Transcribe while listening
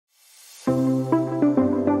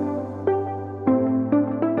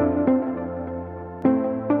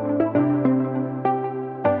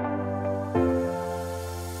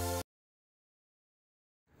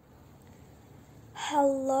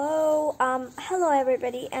Hello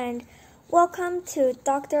everybody and welcome to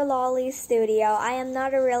Dr.Lolly's studio. I am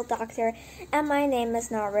not a real doctor and my name is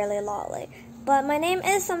not really Lolly. But my name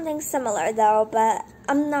is something similar though, but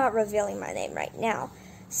I'm not revealing my name right now.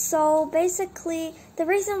 So basically, the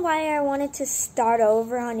reason why I wanted to start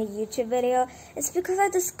over on a YouTube video is because I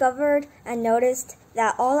discovered and noticed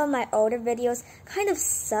that all of my older videos kind of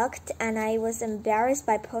sucked and I was embarrassed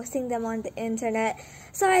by posting them on the internet.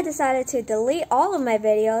 So I decided to delete all of my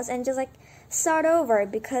videos and just start over,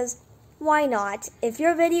 because why not? If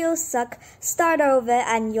your videos suck, start over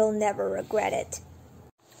and you'll never regret it.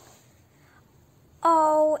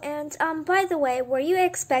 Oh, and by the way, were you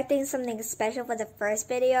expecting something special for the first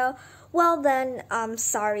video? Well then,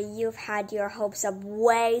 sorry, you've had your hopes up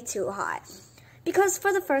way too high. Because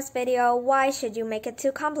for the first video, why should you make it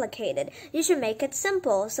too complicated? You should make it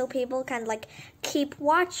simple so people can keep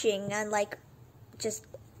watching and just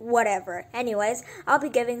whatever. Anyways, I'll be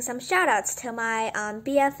giving some shoutouts to my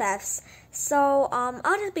BFFs. So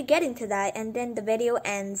I'll just be getting to that and then the video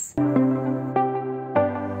ends.